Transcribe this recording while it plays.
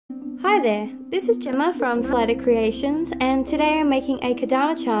Hi there, this is Gemma from Flighter Creations, and today I'm making a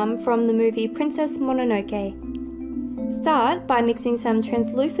Kodama charm from the movie Princess Mononoke. Start by mixing some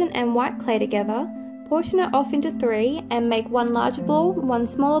translucent and white clay together, portion it off into 3 and make one larger ball, one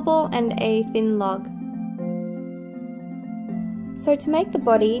smaller ball and a thin log. So to make the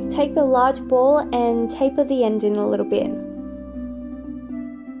body, take the large ball and taper the end in a little bit.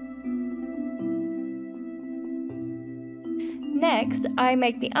 Next, I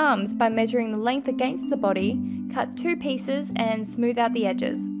make the arms by measuring the length against the body, cut 2 pieces and smooth out the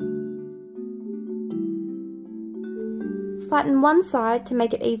edges. Flatten one side to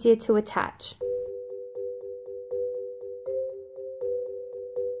make it easier to attach.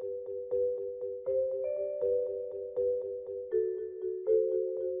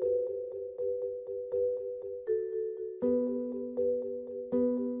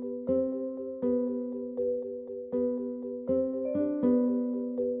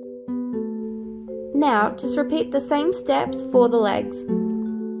 Now, just repeat the same steps for the legs.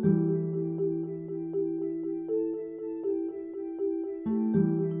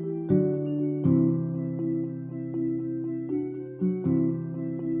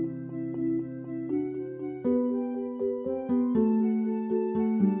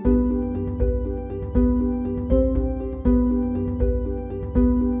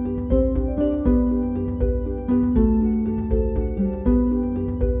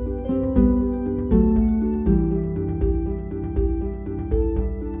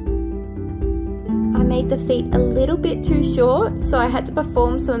 I made the feet a little bit too short, so I had to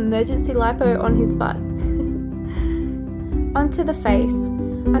perform some emergency lipo on his butt. Onto the face.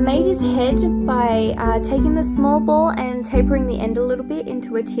 I made his head by taking the small ball and tapering the end a little bit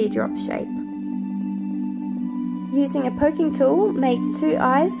into a teardrop shape. Using a poking tool, make 2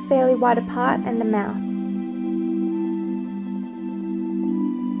 eyes fairly wide apart and a mouth.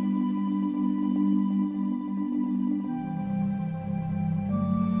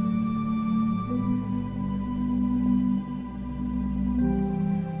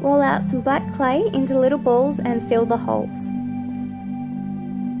 Roll out some black clay into little balls and fill the holes.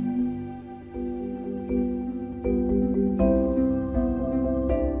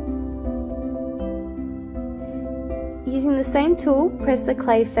 Using the same tool, press the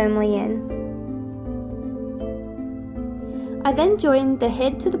clay firmly in. I then joined the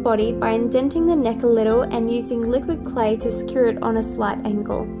head to the body by indenting the neck a little and using liquid clay to secure it on a slight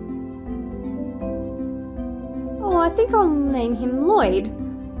angle. Oh, I think I'll name him Lloyd.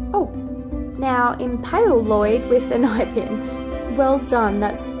 Oh, now impale Lloyd with an eye pin. Well done,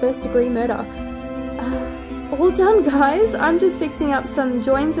 that's first-degree murder. All done, guys. I'm just fixing up some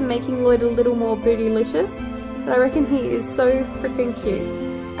joins and making Lloyd a little more bootylicious, but I reckon he is so freaking cute.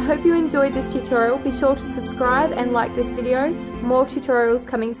 I hope you enjoyed this tutorial. Be sure to subscribe and like this video. More tutorials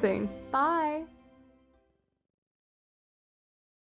coming soon. Bye!